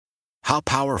How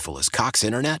powerful is Cox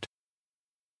Internet?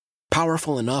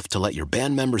 Powerful enough to let your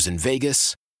band members in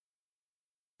Vegas,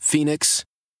 Phoenix,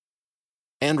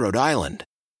 and Rhode Island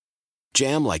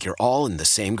jam like you're all in the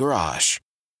same garage.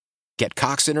 Get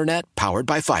Cox Internet powered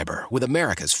by fiber with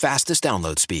America's fastest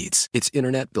download speeds. It's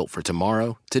internet built for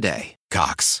tomorrow, today.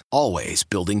 Cox, always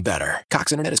building better.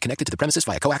 Cox Internet is connected to the premises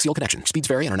via coaxial connection. Speeds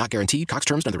vary and are not guaranteed. Cox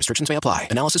terms and other restrictions may apply.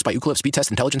 Analysis by Ookla Speed Test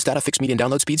Intelligence Data. Fixed median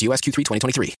download speeds. US Q3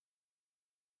 2023.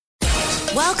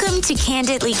 Welcome to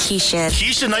Candidly Keisha.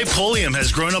 Keisha Knight Pulliam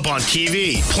has grown up on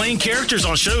TV, playing characters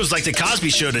on shows like The Cosby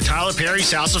Show to Tyler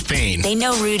Perry's House of Pain. They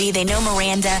know Rudy, they know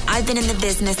Miranda. I've been in the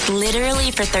business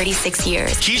literally for 36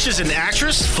 years. Keisha's an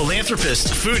actress, philanthropist,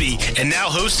 foodie, and now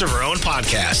host of her own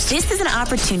podcast. This is an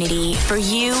opportunity for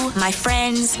you, my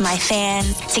friends, my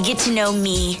fans, to get to know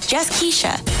me, just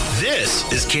Keisha. This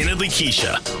is Candidly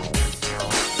Keisha.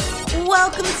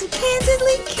 Welcome to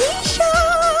Candidly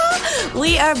Keisha.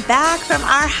 We are back from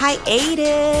our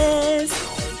hiatus.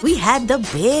 We had the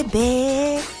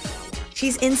baby.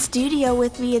 She's in studio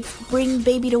with me. It's Bring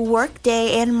Baby to Work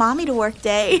Day and Mommy to Work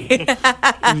Day.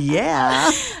 Yeah.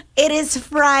 It is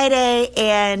Friday,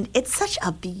 and it's such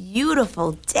a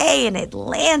beautiful day in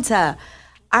Atlanta.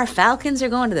 Our Falcons are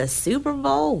going to the Super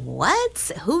Bowl.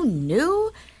 What? Who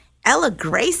knew? Ella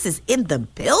Grace is in the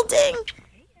building.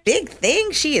 Big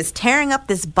thing. She is tearing up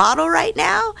this bottle right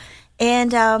now.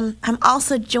 And I'm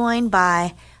also joined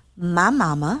by my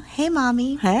mama. Hey,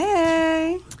 Mommy.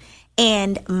 Hey.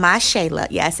 And my Shayla.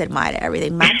 Yeah, I said my to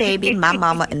everything. My baby, my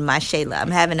mama, and my Shayla.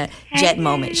 I'm having a jet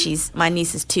moment. My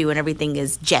niece is 2, and everything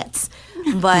is jets.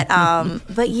 But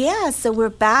yeah, so we're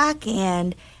back,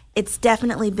 and it's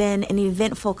definitely been an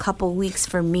eventful couple weeks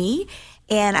for me.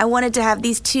 And I wanted to have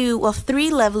these 3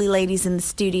 lovely ladies in the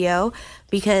studio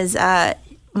because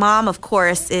Mom, of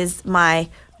course, is my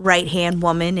right-hand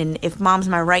woman, and if Mom's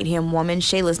my right-hand woman,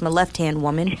 Shayla's my left-hand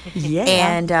woman. Yeah.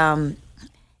 And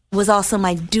was also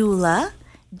my doula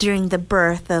during the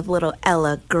birth of little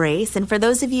Ella Grace. And for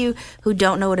those of you who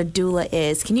don't know what a doula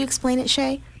is, can you explain it,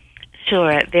 Shay?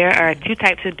 Sure. There are 2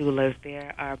 types of doulas.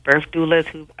 There are birth doulas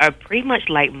who are pretty much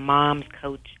like Mom's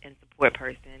coach and support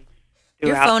person.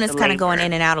 Your phone is kind of going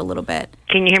in and out a little bit.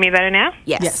 Can you hear me better now?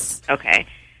 Yes. Okay.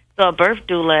 So a birth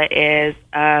doula is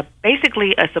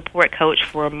basically a support coach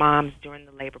for moms during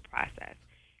the labor process.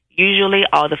 Usually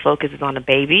all the focus is on the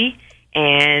baby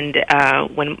and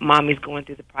when mommy's going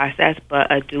through the process,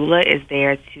 but a doula is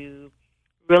there to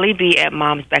really be at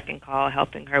mom's beck and call,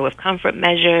 helping her with comfort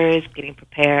measures, getting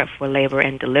prepared for labor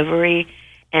and delivery,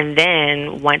 and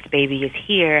then once baby is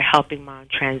here, helping mom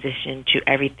transition to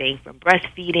everything from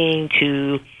breastfeeding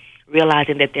to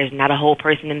realizing that there's not a whole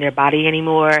person in their body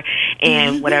anymore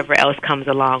and whatever else comes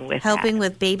along with helping that.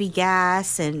 with baby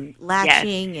gas and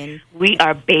latching. Yes. And we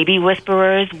are baby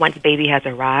whisperers once baby has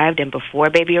arrived, and before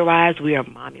baby arrives, we are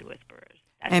mommy whisperers.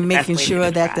 That's and the best making way to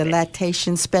sure that the describe it.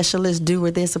 lactation specialists do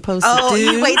what they're supposed to Oh,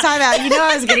 do. wait, time out. You know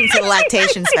I was getting to the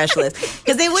lactation specialist.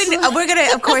 Because they wouldn't, we're going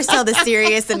to, of course, tell the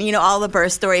serious and, all the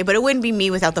birth story, but it wouldn't be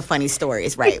me without the funny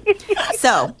stories, right?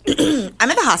 So, I'm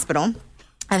at the hospital.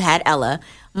 I've had Ella.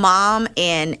 Mom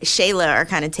and Shayla are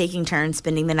kind of taking turns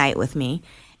spending the night with me.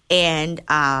 And,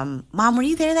 Mom, were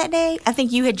you there that day? I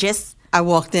think you had just... I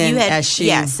walked in as she...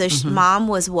 Yeah, so Mom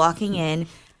was walking in.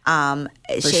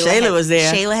 Shayla was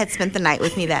there. Shayla had spent the night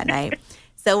with me that night.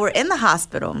 So we're in the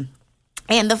hospital.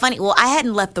 And I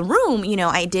hadn't left the room.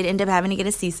 I did end up having to get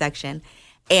a C-section.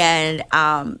 And,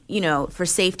 for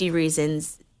safety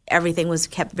reasons, everything was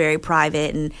kept very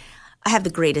private. And I have the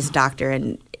greatest doctor,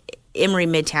 and Emory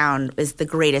Midtown is the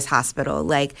greatest hospital.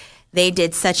 Like, they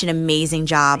did such an amazing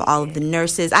job. All of the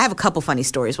nurses. I have a couple funny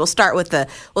stories. We'll start with the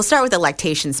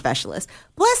lactation specialist.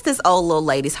 Bless this old little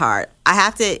lady's heart. I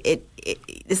have to.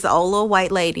 This old little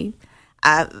white lady.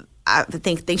 I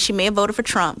think she may have voted for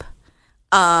Trump.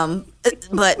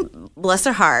 But bless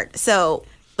her heart. So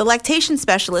the lactation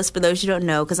specialist, for those who don't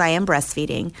know, because I am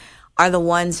breastfeeding, are the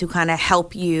ones who kind of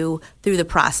help you through the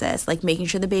process, like making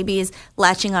sure the baby is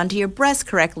latching onto your breast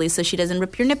correctly so she doesn't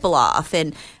rip your nipple off,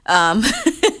 and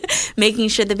making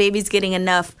sure the baby's getting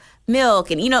enough milk,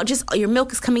 and just your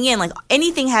milk is coming in, like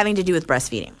anything having to do with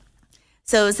breastfeeding.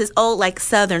 So it's this old,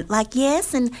 Southern,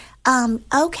 yes, and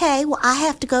okay, well, I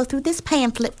have to go through this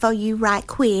pamphlet for you right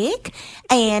quick,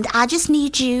 and I just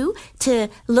need you to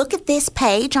look at this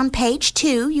page. On page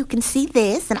 2, you can see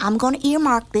this, and I'm going to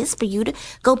earmark this for you to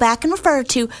go back and refer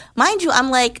to. Mind you, I'm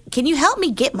like, can you help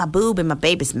me get my boob in my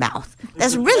baby's mouth?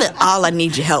 That's really all I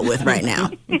need your help with right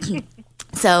now.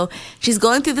 So she's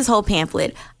going through this whole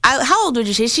pamphlet. How old would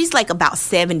you say? She's about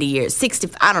 70 years,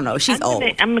 60. I don't know. She's old.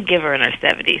 I'm going to give her in her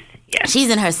 70s. Yeah. She's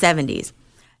in her 70s.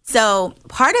 So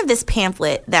part of this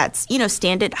pamphlet that's,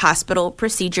 standard hospital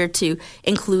procedure to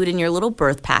include in your little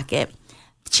birth packet,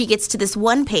 she gets to this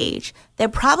one page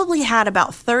that probably had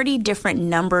about 30 different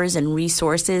numbers and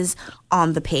resources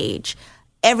on the page.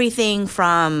 Everything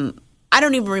from, I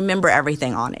don't even remember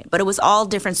everything on it, but it was all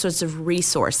different sorts of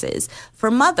resources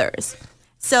for mothers.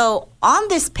 So on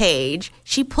this page,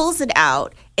 she pulls it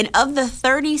out, and of the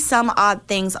 30 some odd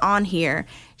things on here,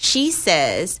 she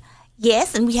says,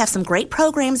 yes, and we have some great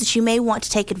programs that you may want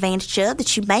to take advantage of,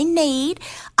 that you may need.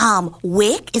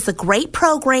 WIC is a great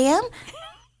program.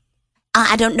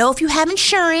 I don't know if you have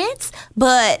insurance,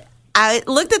 but I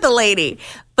looked at the lady.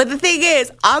 But the thing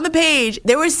is, on the page,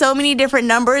 there were so many different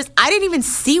numbers. I didn't even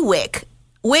see WIC.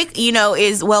 WIC,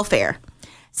 is welfare.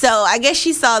 So I guess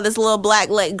she saw this little black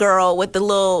girl with the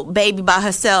little baby by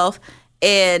herself.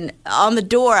 And on the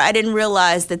door, I didn't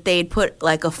realize that they'd put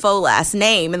like a faux last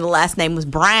name, and the last name was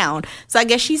Brown. So I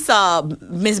guess she saw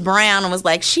Miss Brown and was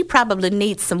like, she probably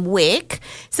needs some WIC.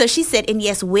 So she said, and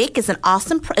yes, WIC is an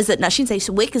awesome, she didn't say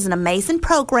WIC is an amazing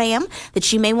program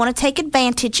that you may want to take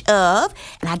advantage of.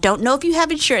 And I don't know if you have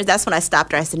insurance. That's when I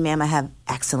stopped her. I said, ma'am, I have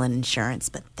excellent insurance,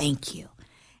 but thank you.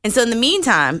 And so in the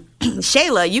meantime,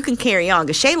 Shayla, you can carry on,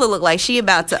 because Shayla looked like she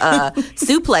about to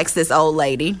suplex this old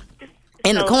lady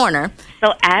in the corner.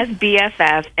 So as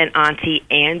BFF and auntie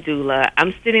and doula,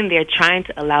 I'm sitting there trying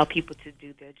to allow people to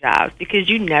do their jobs, because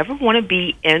you never want to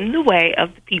be in the way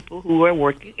of the people who are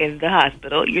working in the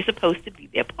hospital. You're supposed to be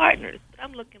their partners. But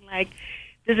I'm looking like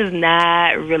this is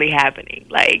not really happening.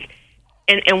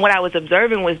 And what I was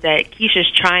observing was that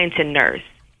Keisha's trying to nurse,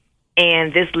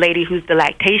 and this lady who's the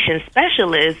lactation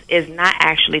specialist is not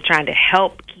actually trying to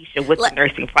help Keisha with the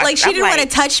nursing process. Like, she didn't want to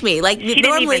touch me. Like,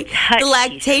 normally, the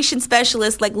lactation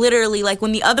specialist, literally,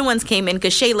 when the other ones came in,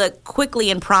 because Shayla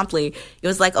quickly and promptly, it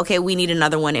was like, okay, we need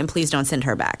another one, and please don't send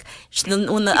her back.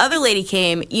 When the other lady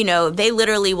came, they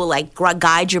literally will,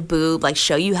 guide your boob,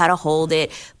 show you how to hold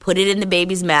it, put it in the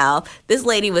baby's mouth. This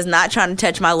lady was not trying to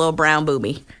touch my little brown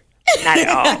boobie. Not at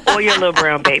all. Or your little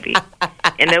brown baby.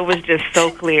 And it was just so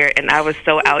clear, and I was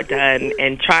so outdone,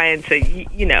 and trying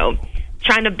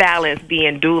to balance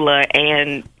being doula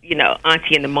and,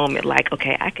 auntie in the moment,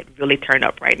 okay, I could really turn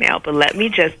up right now, but let me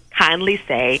just kindly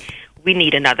say we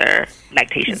need another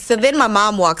lactation. So then my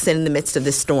mom walks in the midst of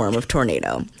this storm of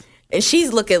tornado. And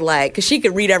she's looking because she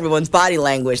could read everyone's body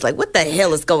language, what the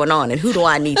hell is going on, and who do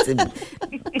I need to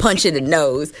punch in the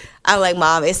nose? I'm like,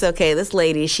 Mom, it's okay. This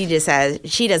lady, she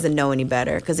doesn't know any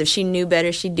better, because if she knew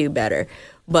better, she'd do better.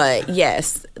 But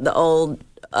yes, the old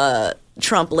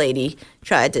Trump lady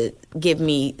tried to give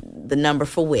me the number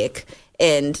for WIC,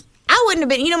 and I wouldn't have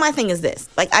been, my thing is this,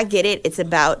 I get it. It's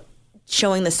about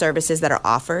showing the services that are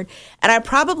offered, and I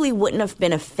probably wouldn't have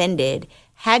been offended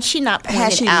had she not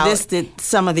pointed out listed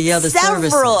some of the other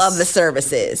several of the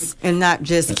services, and not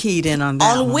just keyed in on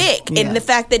that on WIC, yeah. And the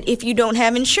fact that if you don't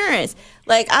have insurance,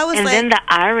 then the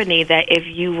irony that if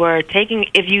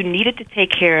you needed to take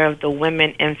care of the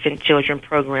Women, Infant, Children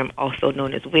program, also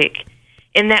known as WIC,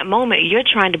 in that moment you're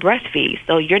trying to breastfeed,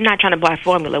 so you're not trying to buy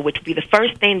formula, which would be the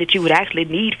first thing that you would actually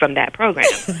need from that program.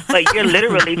 But you're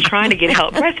literally trying to get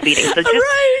help breastfeeding. So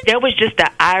there was just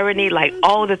the irony,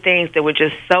 all the things that were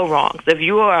just so wrong. So if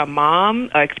you are a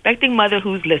mom or expecting mother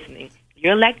who's listening,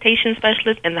 you're a lactation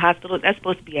specialist in the hospital. That's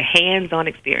supposed to be a hands-on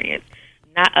experience,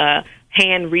 not a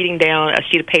hand reading down a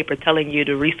sheet of paper telling you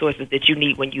the resources that you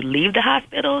need when you leave the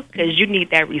hospital, because you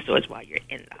need that resource while you're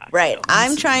in the hospital. Right.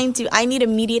 I need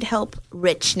immediate help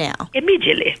rich now.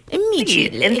 Immediately.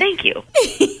 And thank you.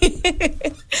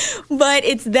 But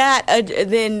it's that,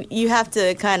 then you have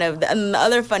to and the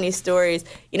other funny stories,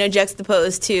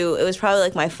 juxtaposed to, it was probably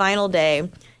my final day,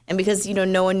 and because,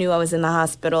 no one knew I was in the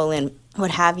hospital and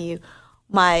what have you,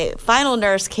 my final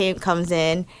nurse comes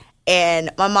in, and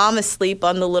my mom is asleep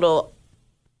on the little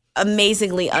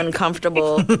amazingly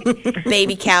uncomfortable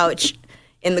baby couch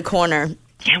in the corner.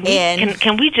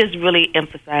 Can we just really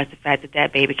emphasize the fact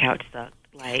that baby couch sucked?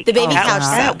 The baby couch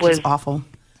sucked. It was awful.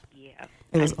 Yeah.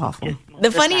 It was awful.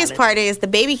 The funniest part is the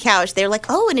baby couch, they're like,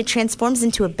 oh, and it transforms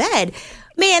into a bed.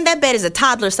 Man, that bed is a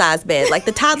toddler-sized bed.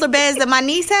 The toddler beds that my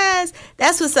niece has,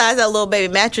 that's what size that little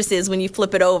baby mattress is when you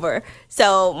flip it over.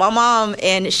 So my mom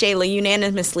and Shayla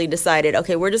unanimously decided,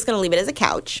 okay, we're just going to leave it as a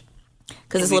couch,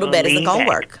 because this little bed isn't going to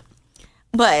work.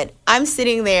 But I'm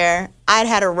sitting there. I'd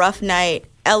had a rough night.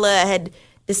 Ella had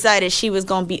decided she was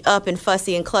going to be up and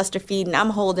fussy and cluster feeding.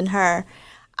 I'm holding her.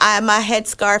 My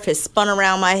headscarf has spun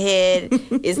around my head.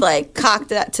 It's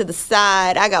cocked out to the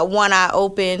side. I got one eye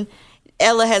open.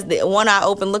 Ella has the one eye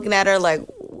open looking at her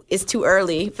it's too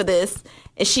early for this.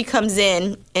 And she comes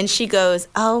in and she goes,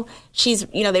 oh, she's,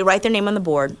 they write their name on the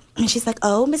board. And she's like,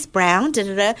 oh, Miss Brown,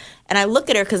 da-da-da. And I look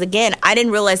at her because, again, I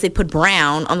didn't realize they put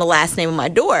Brown on the last name of my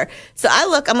door. So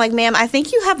I'm like, ma'am, I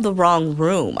think you have the wrong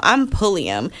room. I'm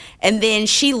Pulliam. And then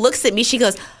she looks at me. She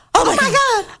goes, oh my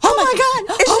God. Oh my God.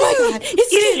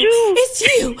 It's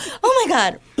you. Oh my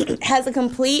God. Has a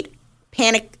complete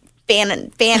panic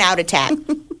fan out attack.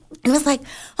 It was like,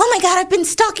 oh my God, I've been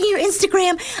stalking your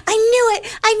Instagram. I knew it.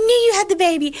 I knew you had the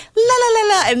baby. La la la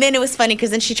la. And then it was funny because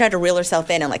then she tried to reel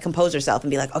herself in and like compose herself and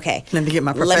be like, okay, let me get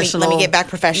my professional. Let me get back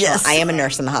professional. Yes. I am a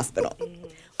nurse in the hospital.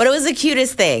 But it was the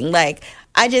cutest thing. Like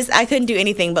I couldn't do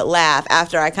anything but laugh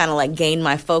after I kind of like gained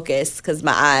my focus because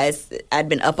my eyes, I'd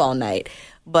been up all night.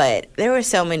 But there were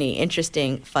so many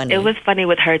interesting, funny. It was funny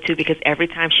with her, too, because every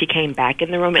time she came back in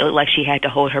the room, it looked like she had to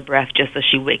hold her breath just so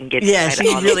she wouldn't get tired. She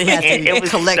really had to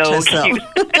collect so herself.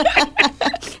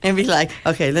 And be like,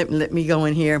 okay, let me go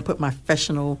in here and put my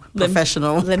professional. Let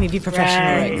me be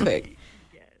professional right quick.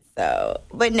 Yes. So,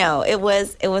 but no, it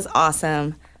was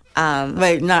awesome.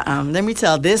 Wait, let me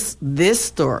tell this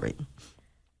story.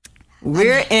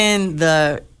 We're in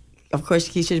the... Of course,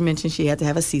 Keisha mentioned she had to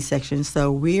have a C-section,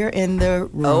 so we're in the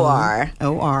room. OR.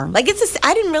 Like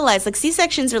I didn't realize like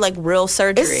C-sections are like real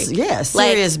surgery.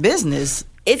 Serious business.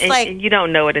 It's and you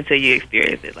don't know it until you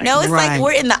experience it. Like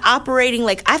we're in the operating.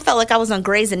 Like I felt like I was on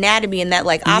Grey's Anatomy in that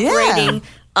like operating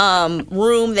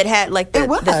room that had like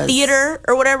the theater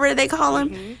or whatever they call them.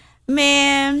 Mm-hmm.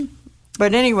 Man.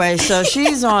 But anyway, so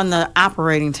she's on the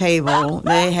operating table.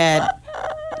 They had.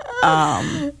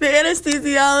 The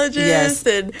anesthesiologist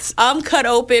and I'm cut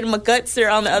open, my guts are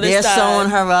on the other side. They're sewing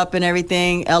her up and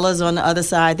everything. Ella's on the other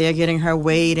side. They're getting her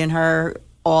weighed and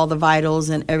all the vitals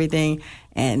and everything.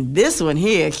 And this one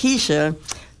here, Keisha,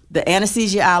 the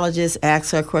anesthesiologist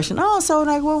asks her a question. Oh, so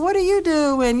like, well, what do you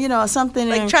do? And something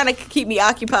like trying to keep me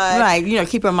occupied. Right,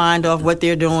 keep her mind off what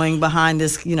they're doing behind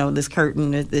this, this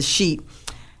curtain, this sheet.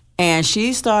 And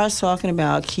she starts talking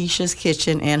about Keisha's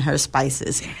kitchen and her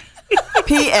spices.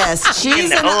 P.S. She's in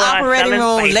the operating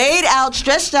room, laid out,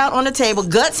 stretched out on the table,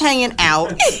 guts hanging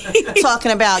out,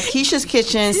 talking about Keisha's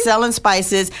kitchen, selling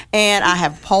spices, and I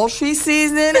have poultry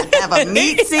seasoning, I have a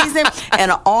meat season,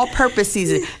 and an all-purpose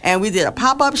season. And we did a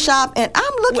pop-up shop, and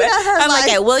I'm looking at her I'm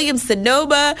like at Williams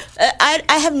Sonoma. I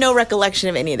have no recollection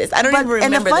of any of this. I don't even remember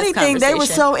this conversation. And the funny thing, they were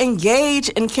so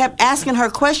engaged and kept asking her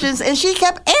questions, and she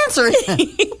kept answering.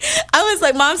 I was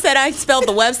like, Mom said I spelled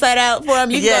the website out for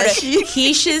him. You can go to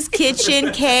Keisha's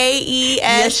Kitchen, KESH.com,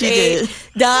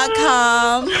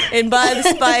 and buy the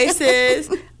spices.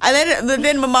 And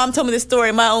then my mom told me this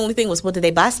story. My only thing was, well, did they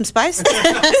buy some spices?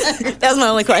 That was my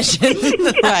only question.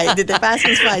 Right. Did they buy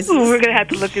some spices? We're going to have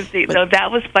to look and see. No, that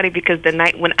was funny because the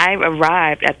night when I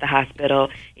arrived at the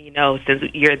hospital, since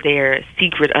you're there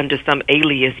secret under some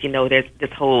alias, there's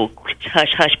this whole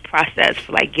hush-hush process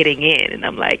for, like, getting in. And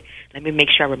I'm like, let me make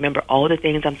sure I remember all the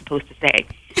things I'm supposed to say.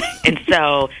 And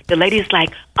so the lady's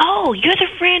like, oh, you're the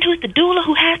friend who's the doula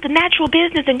who has the natural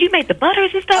business and you make the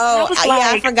butters and stuff? Oh, and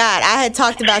I forgot. I had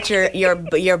talked about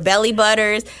your belly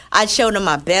butters. I showed them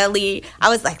my belly. I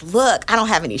was like, look, I don't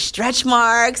have any stretch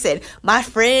marks. And my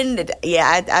friend,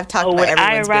 I've talked about everyone's when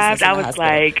I arrived, business in I the was hospital.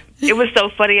 like, it was so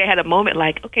funny. I had a moment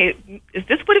like, okay, is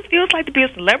this what it feels like to be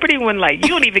a celebrity when, like, you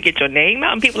don't even get your name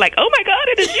out and people are like, oh, my God,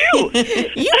 it is you.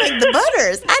 You make the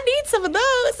butters. I need some of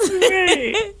those.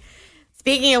 Right.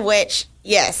 Speaking of which,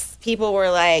 yes, people were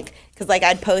like, because like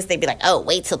I'd post, they'd be like, oh,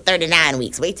 wait till 39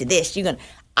 weeks. Wait till this.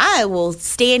 I will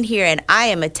stand here and I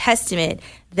am a testament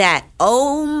that,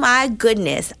 oh, my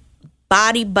goodness,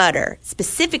 body butter,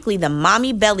 specifically the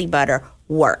mommy belly butter,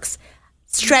 works.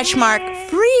 Stretch mark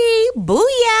free.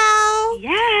 Booyah.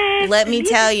 Yes. Let me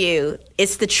tell you,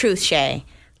 it's the truth, Shay.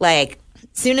 Like,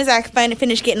 soon as I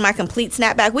finish getting my complete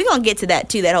snapback, we're going to get to that,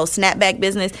 too, that whole snapback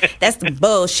business. That's the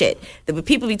bullshit. The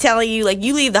people be telling you, like,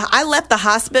 I left the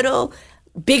hospital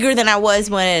bigger than I was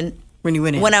when you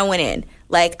went in. When I went in.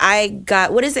 Like, I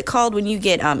got, what is it called when you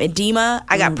get edema?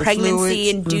 I got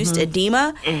pregnancy-induced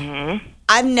edema. Mm-hmm.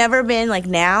 I've never been, like,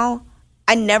 now,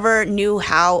 I never knew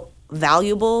how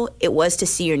valuable it was to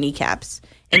see your kneecaps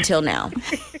until now.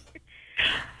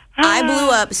 I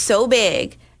blew up so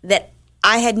big that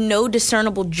I had no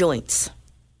discernible joints.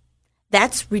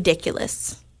 That's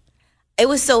ridiculous. It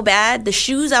was so bad. The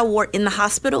shoes I wore in the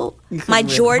hospital, my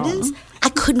Jordans, I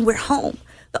couldn't wear home.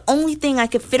 The only thing I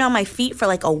could fit on my feet for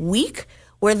like a week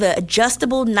were the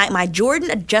my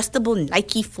Jordan adjustable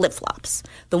Nike flip-flops.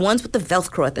 The ones with the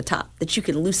Velcro at the top that you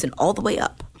can loosen all the way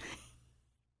up.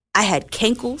 I had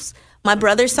cankles. My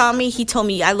brother saw me. He told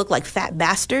me I look like Fat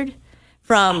Bastard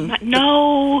from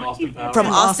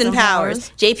Austin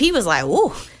Powers. JP was like,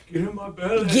 ooh. Get in my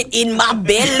belly. Get in my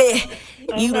belly.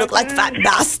 You look like fat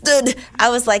bastard. I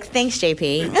was like, thanks,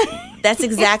 JP. That's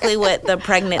exactly what the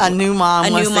pregnant A new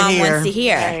mom wants to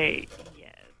hear. Right.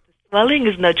 Yes. Swelling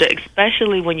is no joke,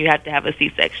 especially when you have to have a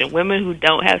C-section. Women who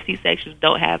don't have C-sections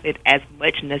don't have it as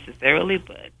much necessarily,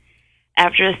 but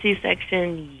after a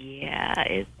C-section, yeah,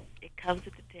 it comes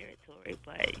with the territory.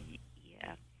 But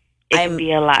yeah, it can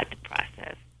be a lot to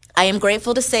process. I am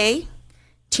grateful to say,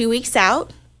 2 weeks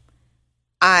out,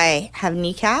 I have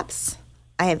kneecaps.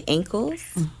 I have ankles.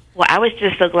 Well, I was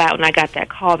just so glad when I got that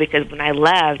call because when I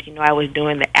left, I was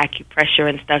doing the acupressure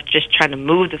and stuff, just trying to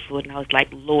move the fluid. And I was like,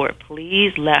 Lord,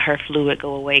 please let her fluid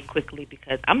go away quickly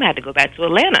because I'm going to have to go back to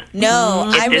Atlanta.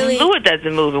 No, if this fluid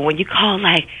doesn't move. And when you call,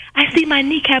 like, I see my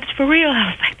kneecaps for real, I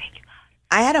was like, thank you,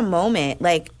 God. I had a moment.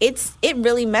 Like, it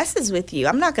really messes with you.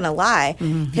 I'm not going to lie.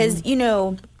 Because,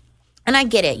 and I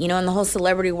get it, in the whole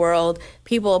celebrity world,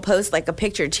 people will post like a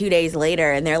picture 2 days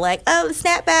later and they're like, oh, the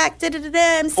snapback,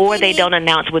 da-da-da-da, or they don't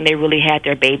announce when they really had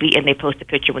their baby and they post a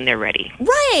picture when they're ready.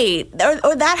 Right.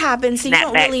 Or that happens, so you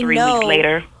don't really 3 know weeks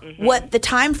later. What the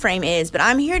time frame is. But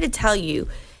I'm here to tell you,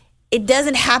 it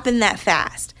doesn't happen that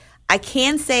fast. I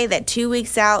can say that 2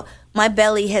 weeks out, my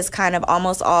belly has kind of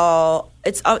almost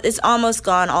it's almost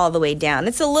gone all the way down.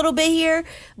 It's a little bit here,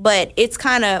 but it's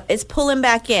pulling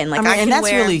back in. Like and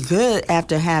that's really good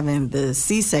after having the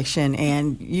C-section,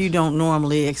 and you don't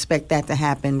normally expect that to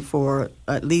happen for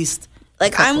at least.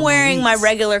 Like I'm wearing my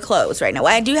regular clothes right now.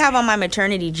 I do have on my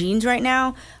maternity jeans right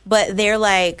now, but they're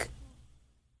like,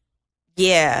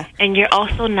 yeah. And you're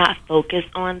also not focused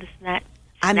on the snatch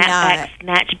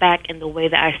back in the way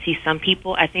that I see some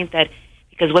people. I think that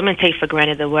because women take for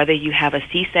granted that whether you have a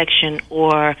C-section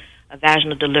or a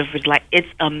vaginal delivery, like it's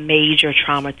a major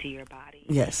trauma to your body.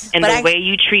 Yes. And the way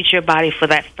you treat your body for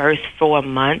that first 4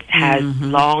 months has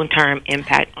long-term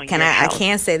impact on your health. I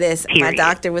can't say this. Period. My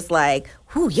doctor was like,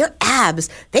 your abs,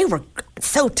 they were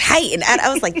so tight. And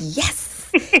I was like, yes.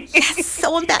 Yes,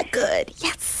 sewing back good.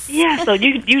 Yes. Yeah, so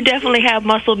you definitely have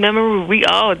muscle memory. We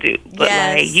all do. But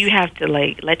like you have to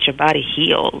like let your body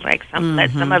heal. Like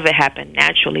let some of it happen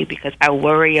naturally because I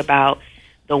worry about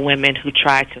the women who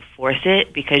try to force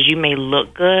it because you may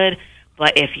look good,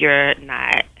 but if you're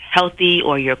not healthy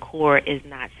or your core is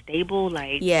not stable,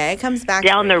 like it comes back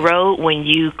down the road when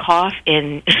you cough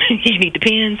and you need the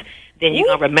pins, then you're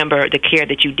going to remember the care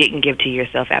that you didn't give to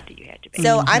yourself after you had your baby.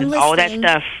 So I'm listening. All that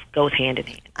stuff goes hand in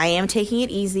hand. I am taking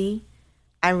it easy.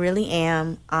 I really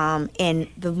am. And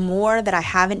the more that I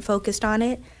haven't focused on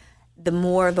it, the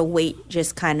more the weight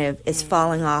just kind of is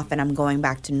falling off and I'm going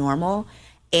back to normal.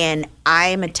 And I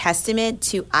am a testament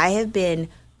to I have been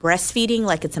breastfeeding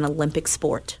like it's an Olympic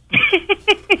sport.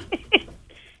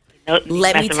 Let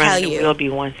me tell you. Will be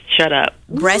one. Shut up.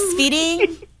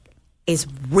 Breastfeeding is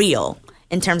real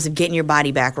in terms of getting your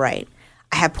body back right.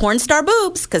 I have porn star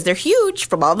boobs because they're huge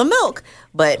from all the milk,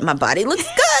 but my body looks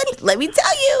good. Let me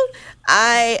tell you,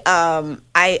 I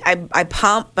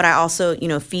pump, but I also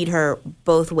feed her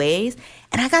both ways.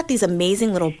 And I got these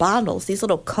amazing little bottles, these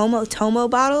little Tomo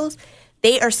bottles.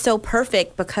 They are so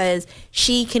perfect because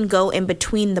she can go in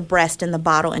between the breast and the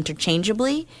bottle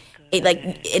interchangeably.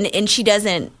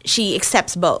 She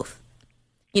accepts both.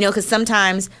 Because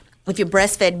sometimes if you're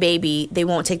breastfed baby, they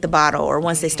won't take the bottle, or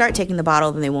once they start taking the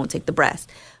bottle, then they won't take the breast.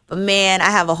 But man,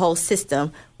 I have a whole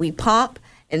system. We pump,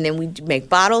 and then we make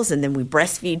bottles, and then we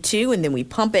breastfeed too, and then we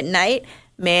pump at night.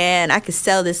 Man, I could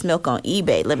sell this milk on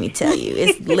eBay, let me tell you.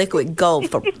 It's liquid gold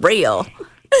for real.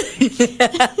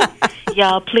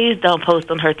 Y'all, please don't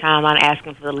post on her timeline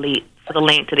asking for the link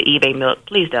to the eBay milk.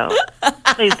 Please don't.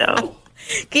 Please don't.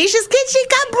 Keisha's Kitchen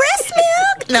got breast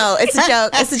milk. No, it's a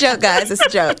joke. It's a joke, guys. It's a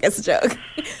joke. It's a joke.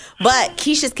 But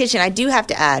Keisha's Kitchen, I do have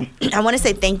to add, I want to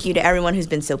say thank you to everyone who's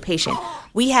been so patient.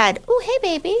 We had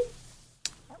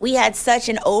such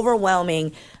an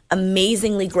overwhelming,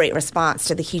 amazingly great response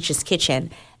to the Keisha's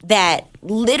Kitchen that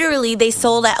literally they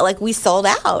sold out, like we sold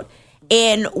out.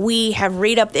 And we have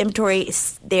re-upped the inventory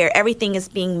there. Everything is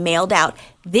being mailed out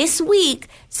this week.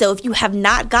 So if you have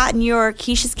not gotten your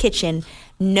Keisha's Kitchen,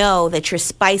 know that your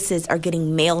spices are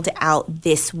getting mailed out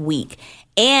this week.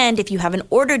 And if you haven't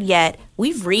ordered yet,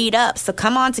 we've re-upped. So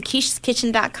come on to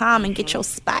Keisha'sKitchen.com and get your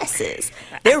spices.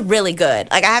 They're really good.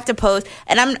 Like I have to post,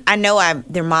 and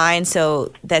they're mine,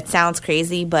 so that sounds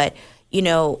crazy, but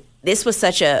this was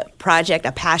such a project,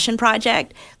 a passion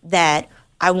project, that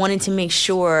I wanted to make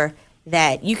sure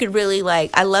that you could really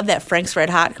I love that Frank's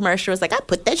Red Hot commercial. It's like, I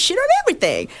put that shit on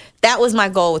everything. That was my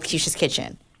goal with Keisha's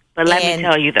Kitchen. But let me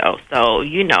tell you, though, so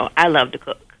I love to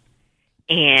cook.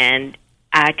 And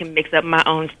I can mix up my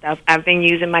own stuff. I've been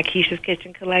using my Keisha's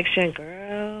Kitchen collection.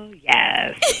 Girl,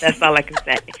 yes. That's all I can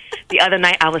say. the other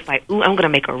night I was like, ooh, I'm going to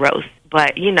make a roast.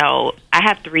 But, you know, I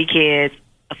have 3 kids,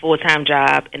 a full-time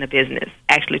job, and a business.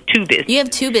 Actually, 2 businesses. You have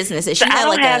 2 businesses. She so had I don't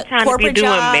like have a time corporate to be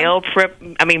doing job.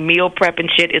 meal prep and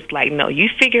shit. It's like, no, you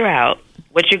figure out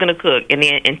what you're going to cook, and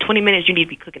then in 20 minutes you need to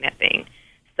be cooking that thing.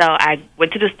 So I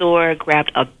went to the store,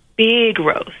 grabbed a big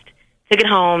roast, took it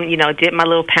home, you know, did my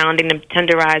little pounding to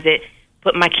tenderize it,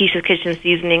 put my Keisha's Kitchen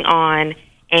seasoning on,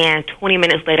 and 20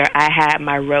 minutes later I had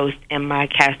my roast in my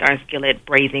cast iron skillet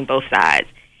braising both sides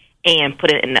and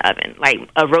put it in the oven. Like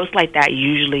a roast like that,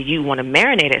 usually you want to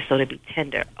marinate it so it'll be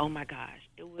tender. Oh my gosh.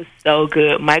 It was so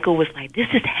good. Michael was like, "This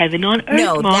is heaven on earth."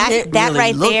 No, Mom. that really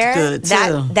right looked there, good,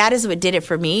 too. that is what did it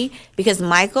for me, because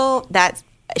Michael, that's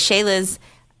Shayla's,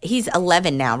 he's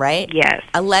 11 now, right? Yes.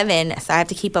 11, so I have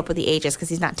to keep up with the ages because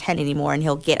he's not 10 anymore, and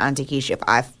he'll get onto Keisha if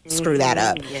I screw that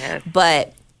up. Yes.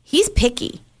 But he's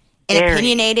picky and Very.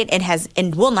 opinionated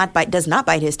and will not bite, does not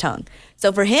bite his tongue.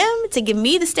 So for him to give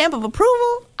me the stamp of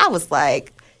approval, I was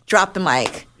like, drop the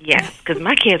mic. Yes, because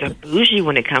my kids are bougie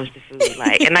when it comes to food.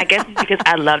 Like, and I guess it's because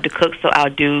I love to cook, so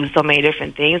I'll do so many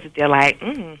different things that they're like, no,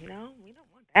 we don't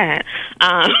want that.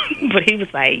 But he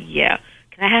was like, yeah,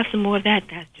 can I have some more of that?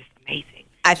 That's just amazing.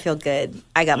 I feel good.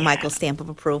 I got Michael's stamp of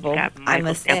approval. Got I Michael's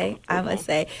must stamp say. of approval. I must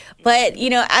say. But, you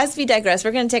know, as we digress,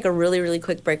 we're going to take a really, really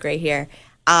quick break right here.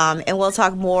 And we'll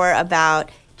talk more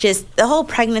about just the whole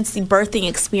pregnancy, birthing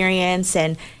experience,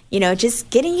 and, you know, just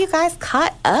getting you guys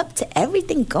caught up to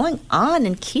everything going on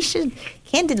in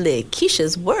candidly,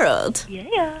 Keisha's world.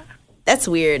 Yeah. That's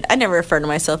weird. I never refer to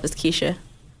myself as Keisha.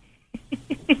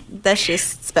 That's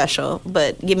just special,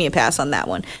 but give me a pass on that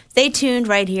one. Stay tuned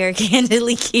right here,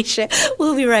 Candidly Keisha.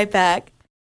 We'll be right back.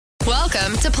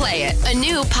 Welcome to Play It, a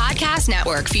new podcast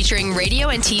network featuring radio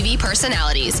and TV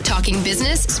personalities talking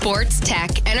business, sports,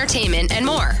 tech, entertainment, and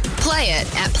more. Play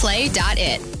it at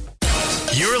play.it.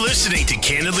 You're listening to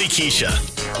Candidly Keisha.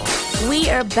 We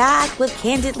are back with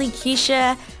Candidly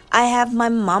Keisha. I have my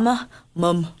mama.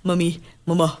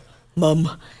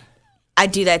 I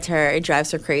do that to her. It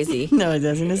drives her crazy. No, it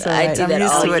doesn't. It's all I right. do I'm that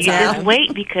used all to the it You time. now. just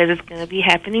wait because it's going to be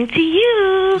happening to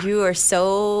you. You are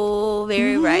so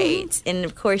very right. And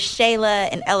of course, Shayla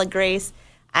and Ella Grace.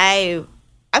 I'm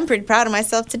pretty proud of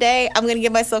myself today. I'm going to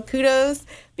give myself kudos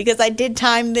because I did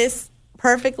time this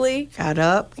perfectly. Got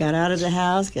up, got out of the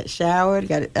house, got showered,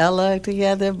 got Ella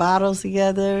together, bottles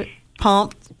together,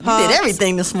 pumped. We did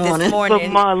everything this morning. But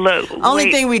Mom, look, Only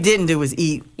wait. thing we didn't do was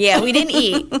eat. Yeah, we didn't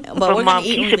eat, but But we're Mom, going to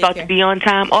eat. when Keisha we about leave to here. be on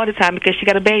time all the time because she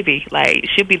got a baby. Like,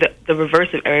 she'll be the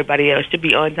reverse of everybody else. She'll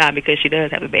be on time because she does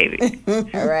have a baby.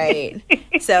 All right.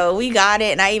 So we got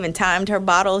it, and I even timed her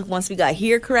bottle once we got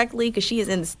here correctly because she is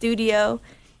in the studio,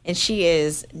 and she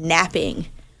is napping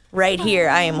right here.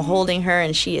 I am holding her,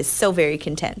 and she is so very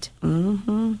content.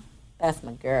 Mm-hmm. That's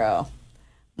my girl.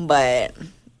 But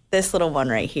this little one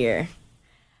right here.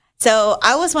 So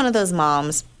I was one of those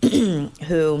moms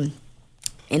who,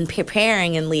 in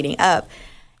preparing and leading up,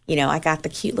 you know, I got the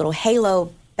cute little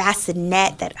halo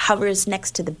bassinet that hovers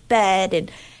next to the bed,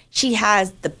 and she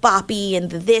has the boppy and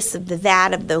the this and the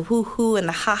that of the hoo-hoo and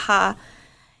the ha-ha.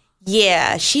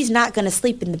 Yeah, she's not going to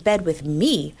sleep in the bed with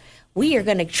me. We are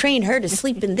going to train her to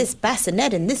sleep in this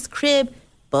bassinet in this crib.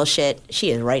 Bullshit.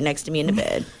 She is right next to me in the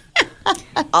bed.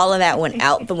 All of that went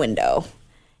out the window.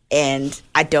 And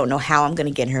I don't know how I'm going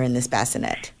to get her in this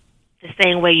bassinet. The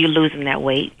same way you're losing that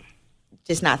weight.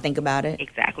 Just not think about it.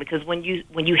 Exactly, because when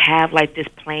you have like this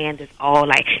plan that's all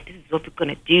like, this is what we're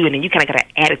gonna do, and then you kind of got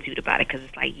an attitude about it because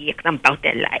it's like, yeah, because I'm about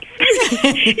that life.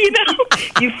 You know,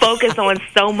 you focus on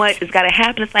so much. It's got to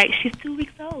happen. It's like she's 2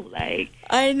 weeks old. Like,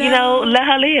 I know. you know, let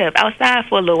her live outside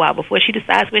for a little while before she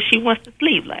decides where she wants to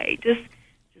sleep. Like, just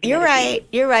You're let it right.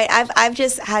 You're right. I've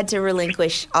just had to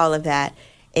relinquish all of that,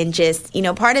 and just, you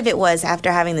know, part of it was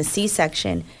after having the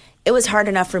C-section, it was hard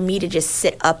enough for me to just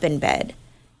sit up in bed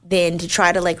than to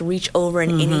try to like reach over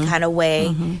in any kind of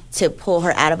way to pull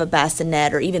her out of a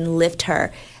bassinet or even lift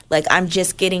her. Like, I'm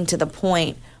just getting to the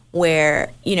point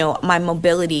where, you know, my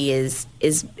mobility is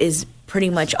pretty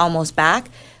much almost back.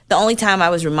 The only time I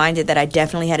was reminded that I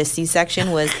definitely had a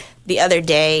C-section was the other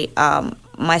day.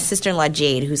 My sister-in-law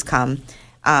Jade, who's come,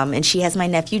 and she has my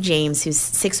nephew James, who's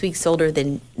 6 weeks older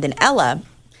than Ella.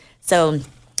 So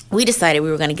we decided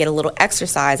we were going to get a little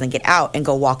exercise and get out and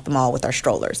go walk the mall with our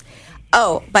strollers.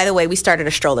 Oh, by the way, we started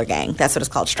a stroller gang. That's what it's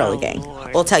called, stroller gang.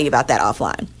 Lord. We'll tell you about that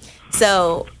offline.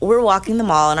 So we're walking the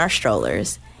mall in our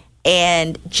strollers,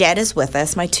 and Jed is with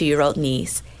us, my 2-year-old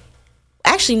niece.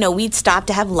 Actually, no, we'd stopped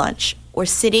to have lunch. We're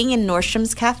sitting in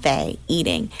Nordstrom's cafe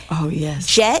eating. Oh, yes.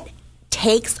 Jet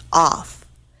takes off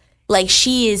like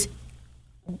she is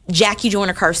Jackie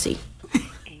Joyner-Kersee.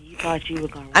 And you thought you were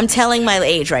gonna. I'm telling my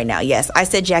age right now. Yes, I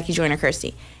said Jackie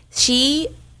Joyner-Kersee. She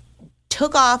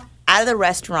took off out of the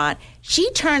restaurant.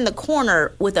 She turned the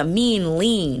corner with a mean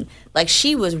lean, like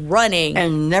she was running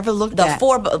and never looked the back.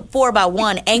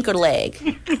 4x1 anchor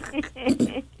leg,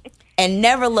 and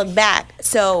never looked back.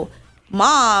 So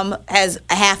Mom has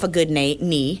a half a good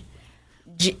knee.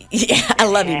 I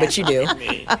love you, but you do.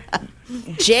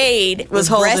 Jade was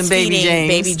holding breastfeeding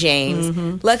baby James.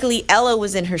 Mm-hmm. Luckily, Ella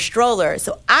was in her stroller,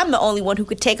 so I'm the only one who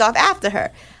could take off after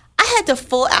her. I had to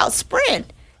full out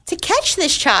sprint to catch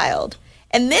this child.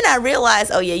 And then I realized,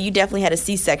 oh yeah, you definitely had a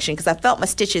C-section, because I felt my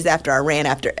stitches after I ran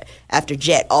after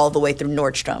Jet all the way through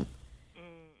Nordstrom.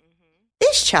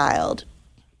 This child,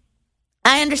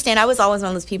 I understand. I was always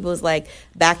one of those people who's like,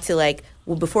 back to like,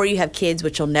 well, before you have kids,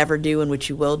 which you'll never do and which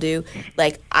you will do.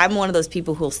 Like, I'm one of those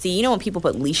people who'll see, you know, when people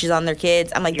put leashes on their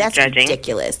kids, I'm like, that's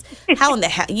ridiculous. How in the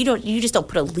hell? You just don't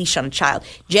put a leash on a child.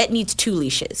 Jet needs 2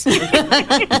 leashes.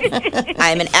 I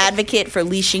am an advocate for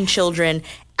leashing children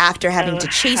after having to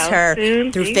chase her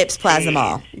through Phipps Plaza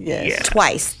Mall. Yes.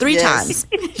 Twice. 3 times.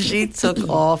 She took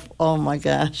off. Oh my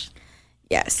gosh.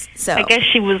 Yes. So I guess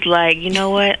she was like, you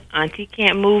know what? Auntie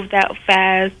can't move that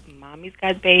fast. Mommy's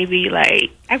got baby.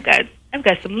 Like, I've got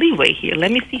some leeway here.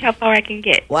 Let me see how far I can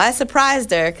get. Well, I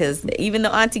surprised her, because even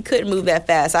though Auntie couldn't move that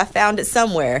fast, I found it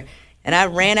somewhere, and I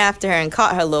ran after her and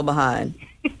caught her a little behind.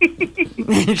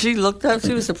 She looked up.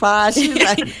 She was surprised. She was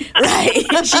like,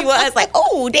 right. She was like,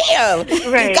 oh,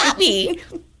 damn. Right. You got me.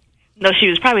 No, she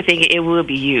was probably thinking it will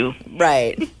be you.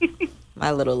 Right.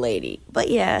 My little lady. But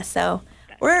yeah, so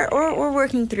we're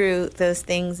working through those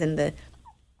things, and the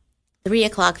 3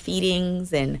 o'clock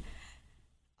feedings and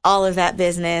all of that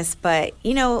business. But,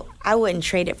 you know, I wouldn't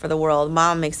trade it for the world.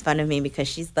 Mom makes fun of me because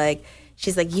she's like,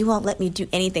 you won't let me do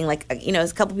anything. Like, you know,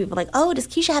 there's a couple people like, oh, does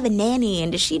Keisha have a nanny?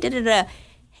 And does she da-da-da?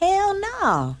 Hell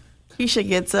no. Keisha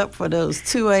gets up for those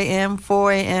 2 a.m.,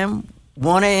 4 a.m.,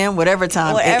 1 a.m., whatever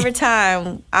time. Whatever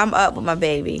time, I'm up with my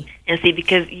baby. And see,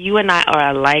 because you and I are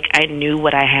alike, I knew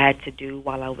what I had to do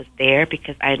while I was there,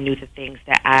 because I knew the things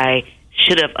that I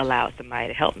should have allowed somebody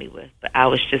to help me with. But I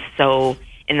was just so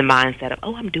in the mindset of,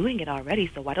 oh, I'm doing it already,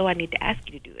 so why do I need to ask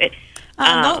you to do it?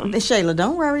 Shayla,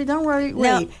 don't worry. No,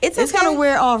 Wait, it's okay. going to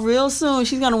wear off real soon.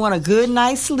 She's going to want a good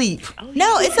night's sleep.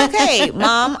 No, it's okay.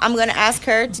 Mom, I'm going to ask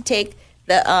her to take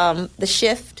the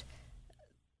shift,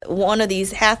 one of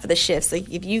these, half of the shifts. Like,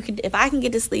 if I can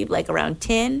get to sleep like around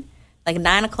 10, like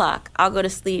 9 o'clock, I'll go to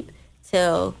sleep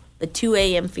till the 2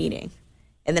 a.m. feeding,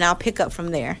 and then I'll pick up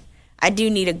from there. I do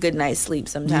need a good night's sleep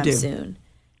sometime soon,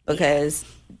 because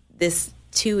this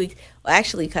 2 weeks, well,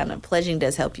 actually, kind of pledging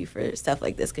does help you for stuff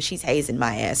like this, because she's hazing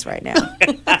my ass right now.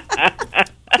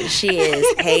 She is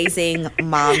hazing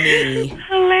mommy.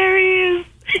 Hilarious.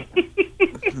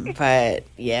 But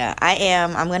yeah,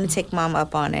 I'm going to take Mom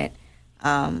up on it,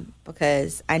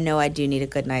 because I know I do need a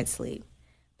good night's sleep.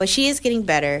 But she is getting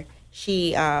better.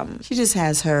 She just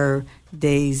has her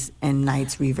days and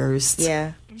nights reversed.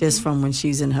 Yeah. Just from when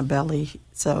she's in her belly.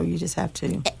 So you just have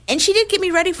to. And she did get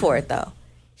me ready for it, though.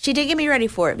 She did get me ready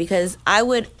for it, because I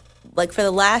would, like, for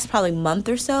the last probably month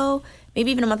or so,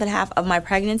 maybe even a month and a half of my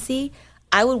pregnancy,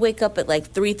 I would wake up at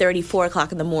like 3:30, 4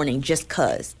 o'clock in the morning just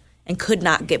 'cause, and could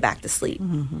not get back to sleep.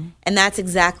 Mm-hmm. And that's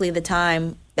exactly the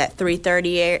time, that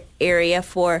 3:30 area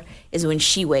is when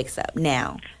she wakes up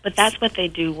now. But that's what they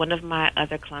do. One of my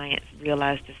other clients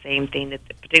realized the same thing, that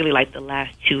particularly like the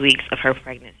last 2 weeks of her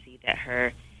pregnancy, that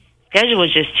her schedule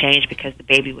was just changed because the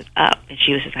baby was up. And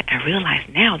she was just like, I realize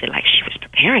now that like she was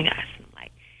preparing us. And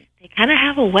like, they kind of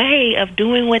have a way of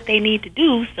doing what they need to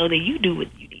do so that you do what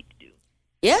you need to do.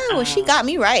 Yeah, well, she got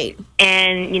me right.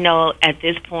 And, you know, at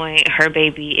this point, her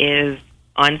baby is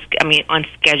on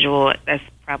schedule. That's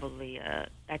probably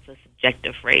that's a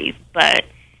subjective phrase. But,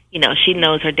 you know, she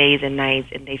knows her days and nights,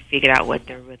 and they figured out what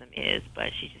their rhythm is.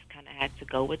 But she just kind of had to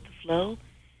go with the flow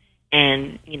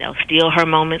and, you know, steal her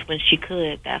moments when she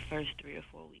could that first 3 or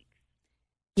 4 weeks.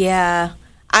 Yeah,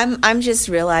 I'm just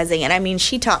realizing, and I mean,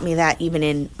 she taught me that even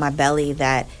in my belly,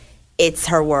 that it's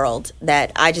her world,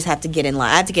 that I just have to get in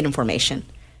line. I have to get information,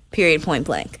 period, point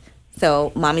blank.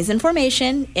 So mommy's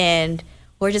information, and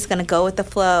we're just going to go with the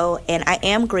flow. And I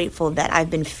am grateful that I've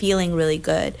been feeling really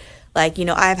good. Like, you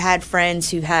know, I've had friends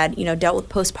who had, you know, dealt with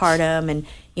postpartum and,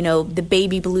 you know, the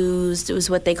baby blues, it was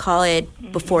what they call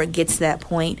it before it gets to that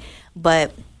point.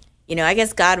 But, you know, I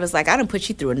guess God was like, I done put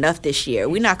you through enough this year.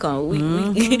 We're not going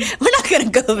to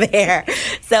go there.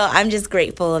 So I'm just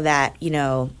grateful that, you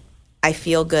know, I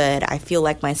feel good. I feel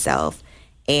like myself.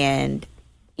 And,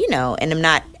 you know, and I'm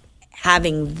not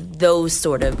having those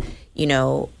sort of, you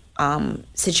know,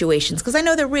 situations, because I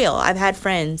know they're real. I've had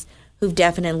friends who've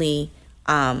definitely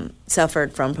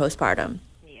suffered from postpartum.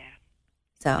 Yeah.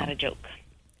 So Not a joke.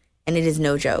 And it is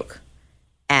no joke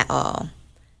at all.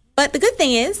 But the good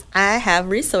thing is I have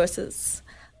resources.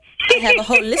 I have a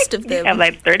whole list of them. You have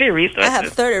like 30 resources. I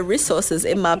have 30 resources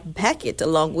in my packet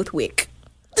along with WIC.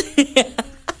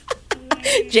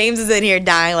 James is in here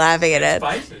dying laughing at it.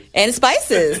 And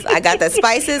spices. I got the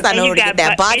spices. I know where to get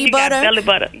that body butter. Belly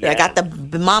butter. Yeah. I got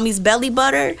the mommy's belly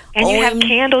butter. And you have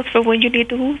candles for when you need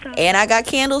to hoof out. And I got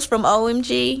candles from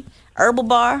OMG.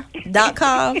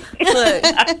 herbalbar.com.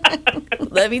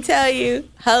 Look, let me tell you,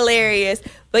 hilarious.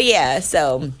 But yeah,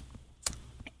 so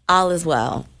all is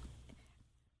well.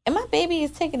 And my baby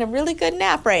is taking a really good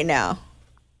nap right now.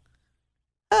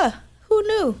 Who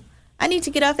knew? I need to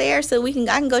get off the air so I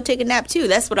can go take a nap too.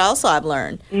 That's what also I've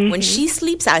learned. When she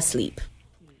sleeps, I sleep.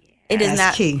 It is That's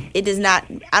not key. It does not.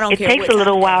 I don't care. It takes a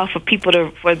little while for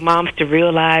moms to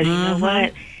realize, you know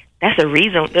what? That's a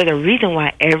reason. There's a reason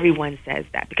why everyone says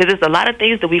that, because there's a lot of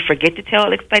things that we forget to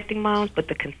tell expecting moms, but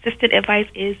the consistent advice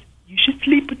is you should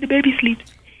sleep when the baby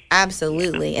sleeps.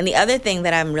 Absolutely. And the other thing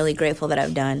that I'm really grateful that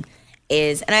I've done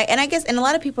is, and I guess, and a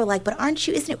lot of people are like, but aren't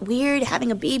you? Isn't it weird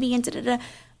having a baby and da-da-da?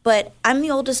 But I'm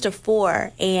the oldest of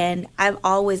 4, and I've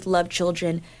always loved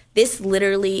children. This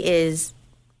literally is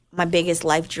my biggest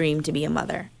life dream, to be a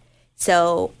mother.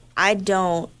 So I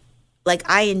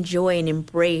enjoy and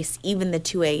embrace even the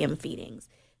 2 a.m. feedings,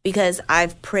 because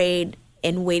I've prayed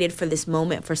and waited for this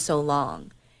moment for so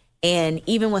long. And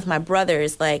even with my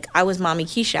brothers, like, I was Mommy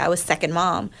Keisha, I was second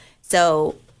mom.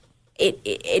 So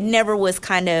it never was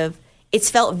it's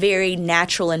felt very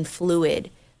natural and fluid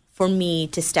for me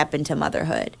to step into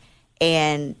motherhood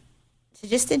and to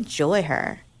just enjoy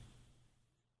her.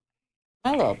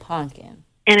 My little pumpkin.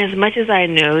 And as much as I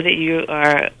know that you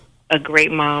are a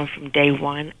great mom from day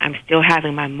one, I'm still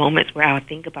having my moments where I'll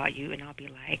think about you and I'll be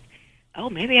like, oh,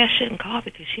 maybe I shouldn't call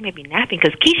because she may be napping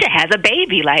because Keisha has a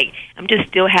baby. Like, I'm just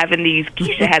still having these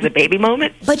Keisha has a baby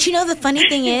moments. But you know, the funny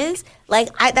thing is,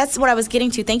 that's what I was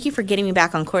getting to. Thank you for getting me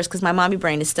back on course, because my mommy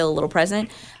brain is still a little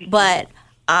present. But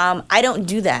I don't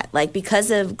do that. Like,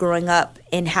 because of growing up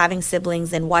and having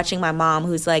siblings and watching my mom,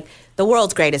 who's like the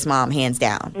world's greatest mom, hands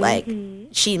down. Like,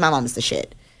 my mom is the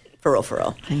shit. For real, for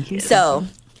real. Thank you. So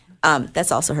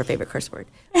that's also her favorite curse word.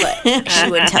 But she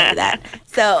wouldn't tell you that.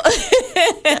 So,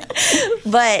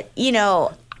 but, you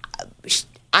know,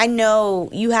 I know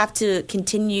you have to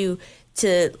continue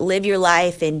to live your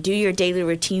life and do your daily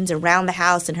routines around the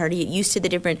house and her to get used to the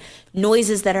different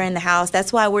noises that are in the house.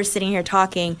 That's why we're sitting here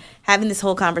talking, having this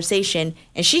whole conversation,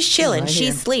 and she's chilling.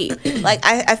 She's asleep. Like,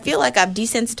 I feel like I've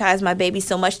desensitized my baby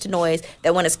so much to noise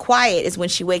that when it's quiet is when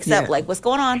she wakes up. Like, what's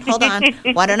going on? Hold on.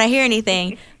 Why don't I hear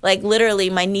anything? Like, literally,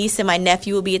 my niece and my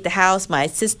nephew will be at the house, my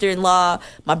sister-in-law,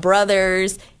 my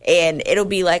brothers, and it'll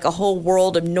be like a whole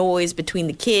world of noise between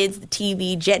the kids, the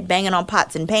TV, Jet banging on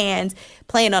pots and pans,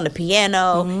 playing on the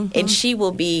piano, and she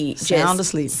will be sound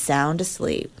asleep.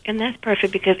 And that's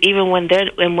perfect, because even when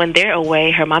they're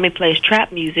away, her mommy plays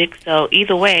trap music. So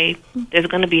either way, there's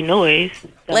going to be noise. So.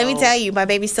 Let me tell you, my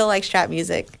baby still likes trap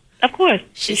music. Of course,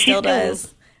 she still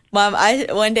does. Mom, how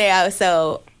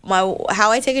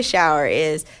I take a shower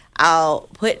is I'll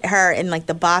put her in like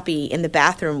the boppy in the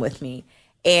bathroom with me.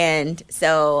 And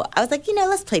so I was like,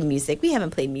 let's play music. We haven't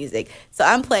played music. So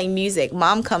I'm playing music.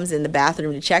 Mom comes in the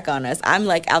bathroom to check on us. I'm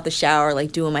like out the shower,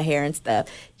 like doing my hair and stuff.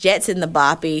 Jet's in the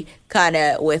boppy, kind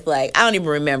of with like, I don't even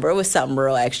remember. It was something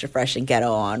real extra fresh and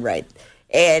ghetto on, right?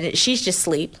 And she's just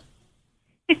asleep.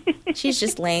 She's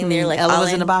just laying there like Ella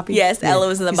was in the boppy? Yes, Ella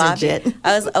was in the boppy. Jet.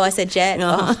 I said Jet?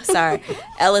 Oh, sorry.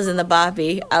 Ella's in the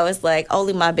boppy. I was like,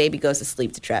 only my baby goes to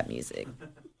sleep to trap music.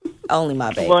 Only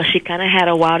my baby. Well, she kind of had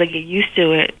a while to get used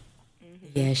to it.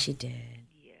 Yeah, she did.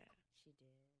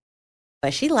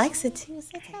 But she likes it too.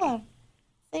 So tell her.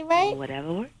 Say, right?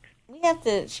 Whatever works. We have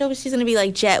to show her she's going to be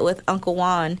like Jet with Uncle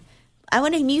Juan. I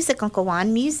want music, Uncle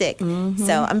Juan, music.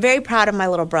 So I'm very proud of my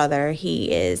little brother. He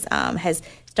is has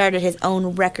started his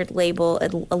own record label,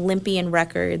 Olympian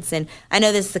Records. And I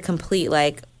know this is a complete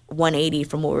like 180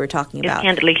 from what we were talking about. It's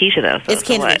Candidly Keisha, though. So it's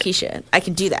Candidly Keisha. I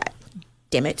can do that.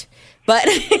 Damn it. But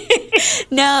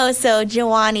no, so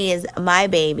Giovanni is my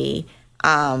baby.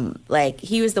 Like,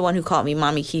 he was the one who called me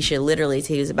Mommy Keisha literally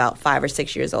till he was about 5 or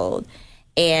 6 years old.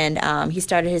 And he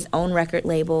started his own record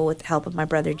label with the help of my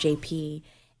brother JP,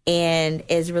 and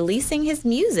is releasing his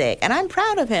music. And I'm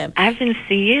proud of him. I've been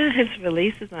seeing his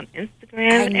releases on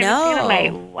Instagram. I know. I'm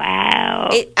like, wow.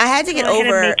 I had to get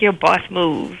over. Make your boss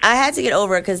move. I had to get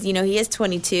over it because, he is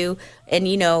 22. And,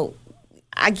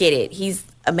 I get it. He's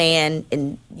a man,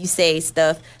 and you say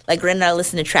stuff like, Ren and I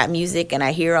listen to trap music and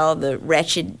I hear all the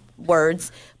wretched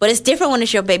words, but it's different when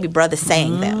it's your baby brother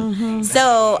saying them.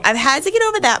 So I've had to get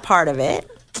over that part of it.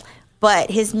 but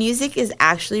his music is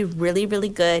actually really, really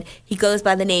good. He goes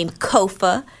by the name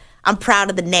Kofa. I'm proud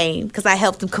of the name because I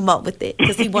helped him come up with it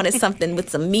because he wanted something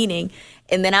with some meaning.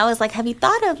 And then I was like, have you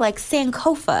thought of like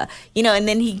Sankofa? You know, and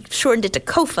then he shortened it to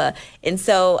Kofa. And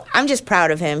so I'm just proud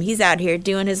of him. He's out here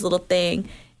doing his little thing.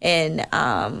 And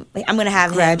I'm going to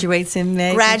have graduates him in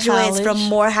May. Graduates from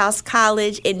Morehouse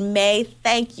College in May.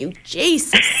 Thank you,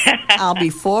 Jesus. I'll be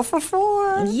 4 for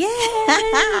 4.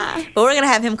 Yeah. But we're going to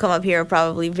have him come up here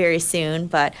probably very soon.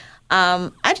 But I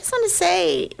just want to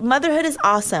say motherhood is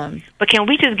awesome. But can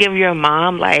we just give your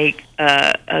mom like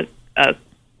a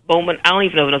moment? I don't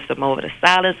even know if it's a moment of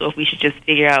silence or if we should just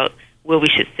figure out where we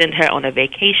should send her on a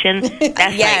vacation.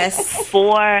 That's yes. Like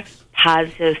 4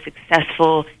 positive,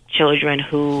 successful children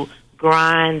who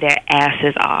grind their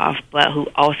asses off, but who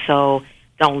also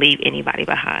don't leave anybody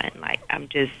behind. Like I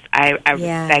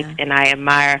respect and I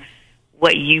admire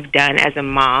what you've done as a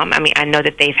mom. I mean, I know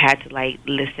that they've had to like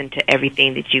listen to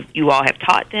everything that you all have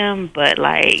taught them, but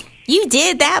like you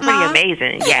did that, pretty Mom.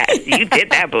 amazing. Yes, you did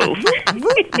that, boo.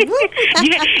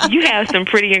 you have some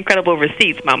pretty incredible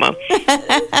receipts, Mama.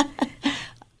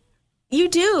 You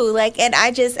do, like, and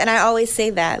I always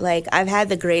say that, like, I've had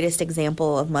the greatest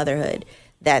example of motherhood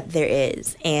that there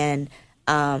is, and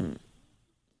my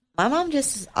mom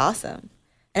just is awesome.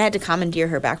 And I had to commandeer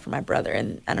her back from my brother,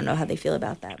 and I don't know how they feel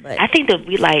about that, but I think that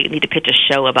we like need to pitch a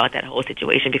show about that whole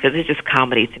situation because it's just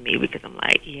comedy to me. Because I'm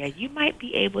like, yeah, you might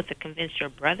be able to convince your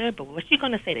brother, but what you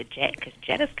going to say to Jet? Because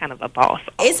Jet is kind of a boss.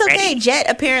 It's already. okay. Jet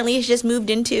apparently has just moved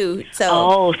in too.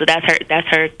 So that's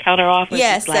her counter offer.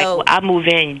 Yeah, she's like, well, I move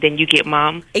in, then you get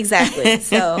Mom. Exactly.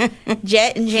 So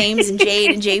Jet and James and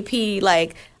Jade and JP,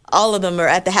 like, all of them are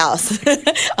at the house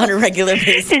on a regular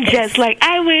basis. And Jet's like,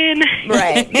 I win.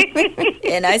 Right.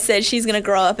 And I said she's going to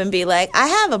grow up and be like, I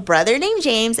have a brother named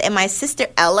James and my sister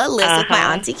Ella lives with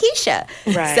my auntie Keisha.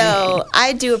 Right. So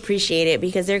I do appreciate it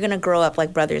because they're going to grow up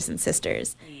like brothers and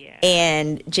sisters. Yeah.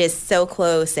 And just so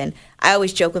close. And I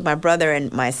always joke with my brother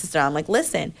and my sister. I'm like,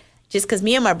 listen, just because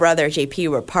me and my brother, JP,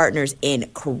 were partners in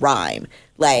crime,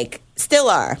 like, still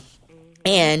are.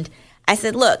 And I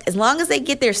said, look, as long as they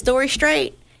get their story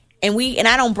straight, and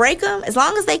I don't break them, as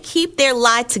long as they keep their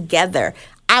lie together,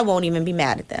 I won't even be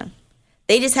mad at them.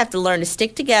 They just have to learn to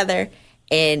stick together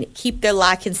and keep their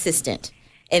lie consistent,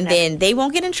 and then they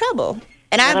won't get in trouble.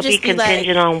 And I'll just be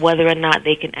contingent on whether or not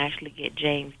they can actually get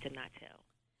James to not tell.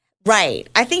 Right.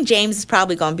 I think James is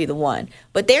probably going to be the one,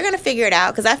 but they're going to figure it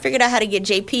out because I figured out how to get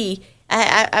JP.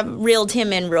 I reeled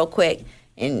him in real quick,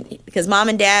 and because Mom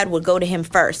and Dad would go to him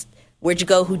first. Where'd you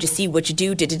go? Who'd you see? What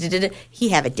you do? He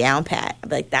have it down pat. I'd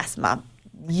be like, that's my,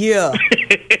 yeah.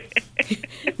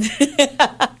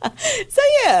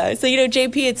 So, you know,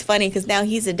 JP, it's funny because now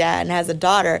he's a dad and has a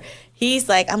daughter. He's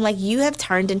like, I'm like, you have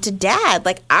turned into dad,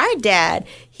 like our dad.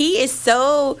 He is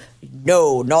so,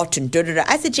 no, not in da-da-da.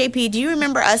 I said, JP, do you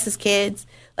remember us as kids?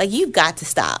 Like, you've got to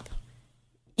stop.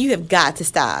 You have got to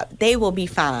stop. They will be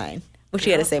fine. What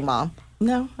you got to say, Mom?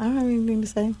 No, I don't have anything to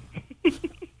say.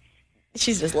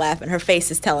 She's just laughing. Her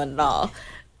face is telling it all.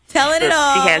 Telling it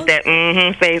all. She has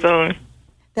that face on.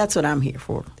 That's what I'm here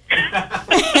for.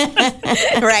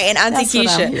 Right, and Auntie That's Keisha.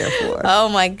 what I'm here for. Oh,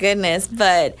 my goodness.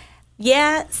 But,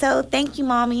 yeah, so thank you,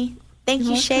 Mommy. Thank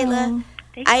you, Shayla.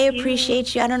 I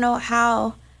appreciate you. I don't know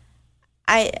how.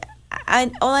 I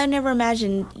never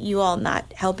imagined you all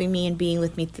not helping me and being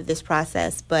with me through this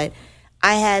process, but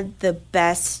I had the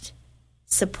best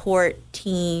support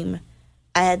team.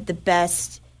 I had the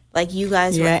best... Like, you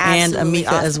guys were absolutely and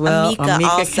Amika awesome. as well. Amika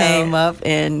also came up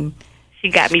and... She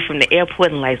got me from the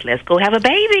airport and like, let's go have a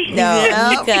baby. No,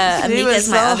 Amika. She was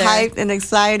so my other, hyped and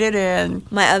excited. And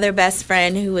my other best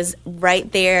friend who was right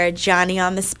there, Johnny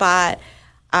on the spot,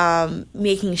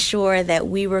 making sure that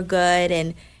we were good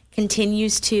and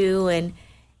continues to. And,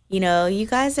 you know, you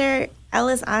guys are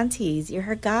Ella's aunties. You're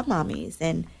her godmommies.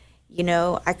 And, you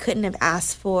know, I couldn't have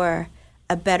asked for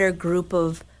a better group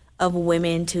of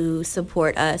women to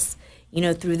support us, you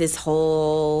know, through this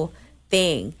whole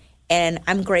thing. And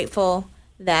I'm grateful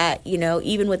that, you know,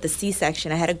 even with the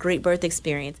C-section, I had a great birth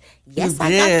experience. Yes, I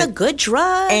got the good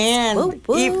drugs. And woo,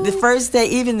 woo. the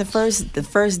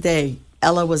first day,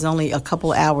 Ella was only a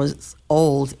couple hours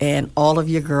old, and all of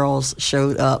your girls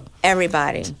showed up.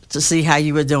 Everybody. To see how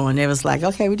you were doing. It was like,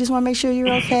 okay, we just want to make sure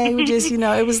you're okay. We just, you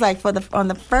know, it was like on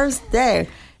the first day,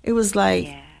 it was like...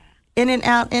 Yeah. In and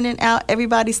out,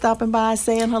 everybody stopping by,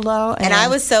 saying hello. And I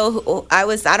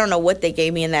don't know what they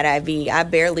gave me in that IV. I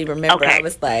barely remember. Okay. I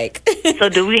was like... So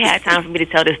do we have time for me to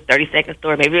tell this 30-second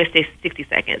story? Maybe it's 60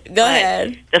 seconds. Go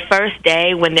ahead. The first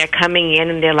day when they're coming in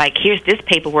and they're like, here's this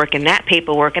paperwork and that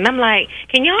paperwork. And I'm like,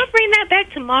 can y'all bring that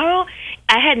back tomorrow?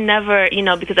 I had never, you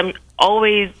know, because I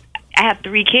I have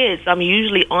 3 kids, so I'm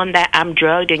usually on that I'm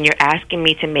drugged and you're asking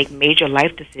me to make major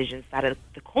life decisions out of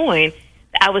the coin.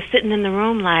 I was sitting in the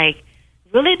room like,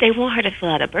 really? They want her to fill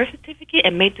out a birth certificate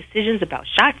and make decisions about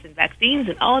shots and vaccines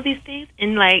and all these things?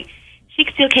 And, like, she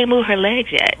still can't move her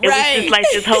legs yet. It was just like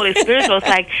this whole experience. So it's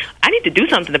like, I need to do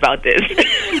something about this.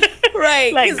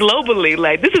 Right. Like, globally,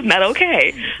 like, this is not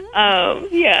okay.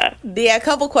 Yeah. A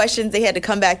couple questions, they had to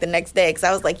come back the next day because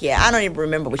I was like, I don't even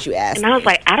remember what you asked. And I was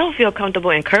like, I don't feel comfortable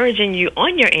encouraging you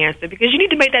on your answer because you need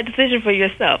to make that decision for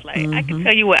yourself. Like, I can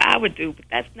tell you what I would do, but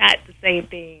that's not the same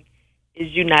thing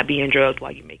as you not being drugged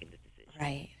while you're making this decision.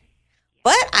 Right.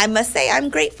 But I must say, I'm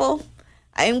grateful.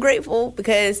 I am grateful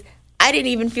because I didn't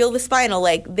even feel the spinal.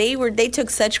 Like, they took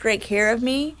such great care of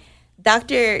me.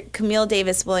 Dr. Camille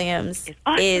Davis Williams is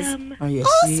awesome.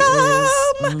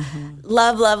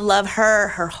 Love, love, love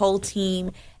her whole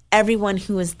team, everyone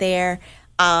who was there.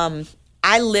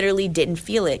 I literally didn't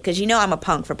feel it because, I'm a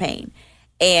punk for pain.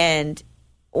 And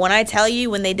when I tell you,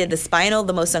 when they did the spinal,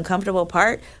 the most uncomfortable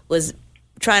part was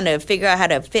trying to figure out how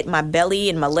to fit my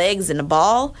belly and my legs in the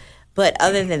ball. But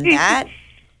other than that,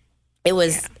 it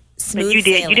was smooth But you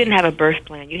sailing. didn't have a birth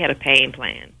plan. You had a pain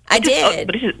plan. I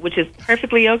did. Which is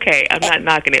perfectly okay. I'm not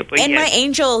knocking it. But and my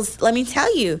angels, let me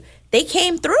tell you, they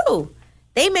came through.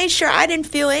 They made sure I didn't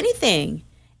feel anything.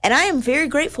 And I am very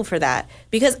grateful for that.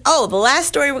 Because, the last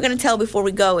story we're going to tell before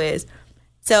we go is,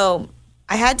 so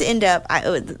I had to end up,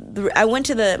 I went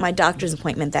to my doctor's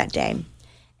appointment that day.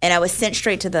 And I was sent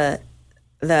straight to the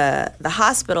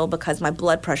hospital because my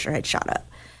blood pressure had shot up.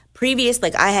 Previous,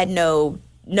 like, I had no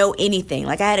anything.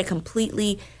 Like, I had a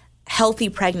completely healthy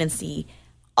pregnancy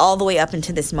all the way up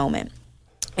into this moment.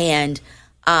 And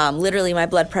literally my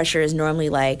blood pressure is normally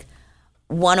like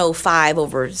 105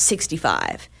 over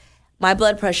 65. My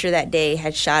blood pressure that day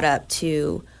had shot up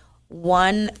to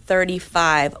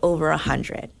 135 over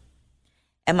 100.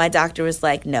 And my doctor was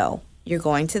like, no, you're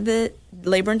going to the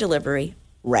labor and delivery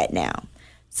right now.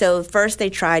 So first they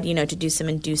tried, to do some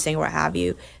inducing or what have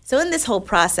you. So in this whole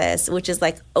process, which is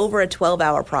like over a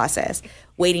 12-hour process,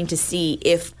 waiting to see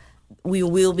if we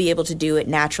will be able to do it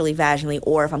naturally, vaginally,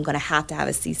 or if I'm going to have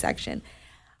a C-section.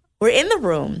 We're in the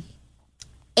room,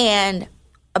 and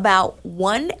about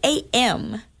 1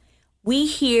 a.m., we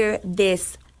hear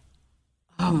this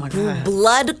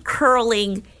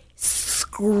blood-curdling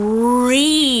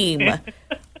scream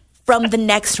from the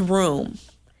next room.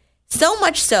 So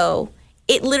much so,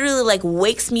 it literally like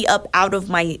wakes me up out of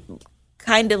my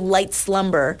kind of light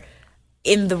slumber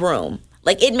in the room.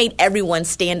 Like, it made everyone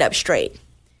stand up straight.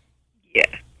 Yeah.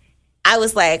 I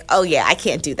was like, oh yeah, I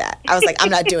can't do that. I was like, I'm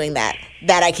not doing that.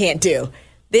 That I can't do.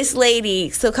 This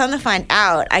lady, so come to find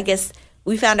out, I guess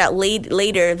we found out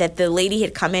later that the lady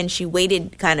had come in, she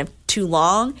waited kind of too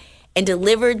long and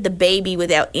delivered the baby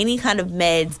without any kind of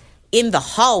meds in the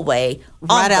hallway.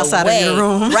 Right outside of your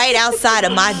room. Right outside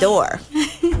of my door.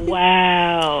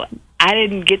 Wow. I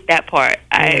didn't get that part.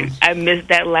 I missed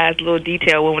that last little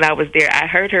detail when I was there. I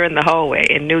heard her in the hallway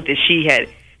and knew that she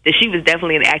was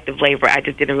definitely in active labor. I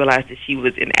just didn't realize that she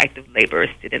was in active labor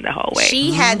sitting in the hallway.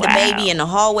 She had the baby in the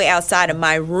hallway outside of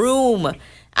my room.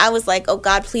 I was like, oh,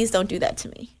 God, please don't do that to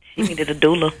me. She needed a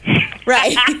doula.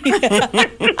 Right.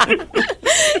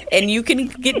 And you can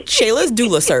get Shayla's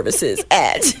doula services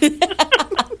at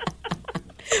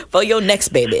for your next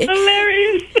baby.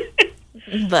 Hilarious.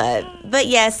 But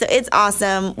yeah, so it's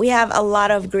awesome. We have a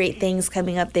lot of great things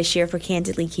coming up this year for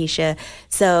Candidly Keisha.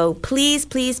 So please,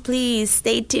 please, please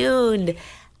stay tuned.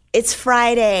 It's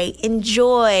Friday.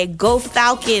 Enjoy. Go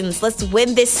Falcons. Let's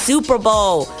win this Super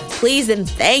Bowl. Please and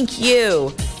thank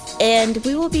you. And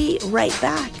we will be right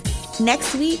back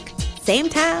next week. Same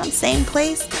time, same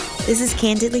place. This is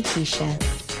Candidly Keisha.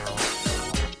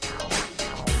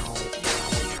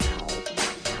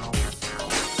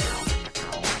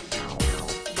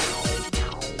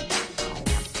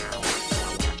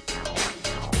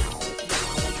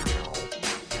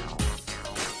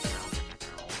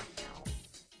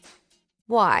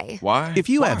 Why? Why? If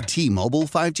you have T-Mobile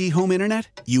 5G home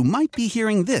internet, you might be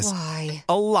hearing this Why?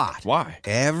 a lot. Why?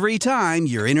 Every time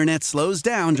your internet slows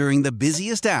down during the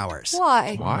busiest hours.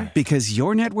 Why? Why? Because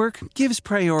your network gives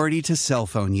priority to cell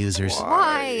phone users.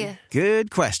 Why?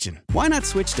 Good question. Why not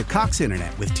switch to Cox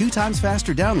Internet with 2 times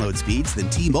faster download speeds than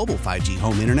T-Mobile 5G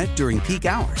home internet during peak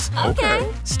hours? Okay.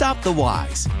 Stop the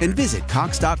whys and visit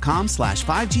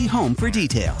cox.com/5G home for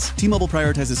details. T-Mobile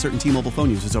prioritizes certain T-Mobile phone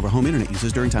users over home internet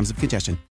users during times of congestion.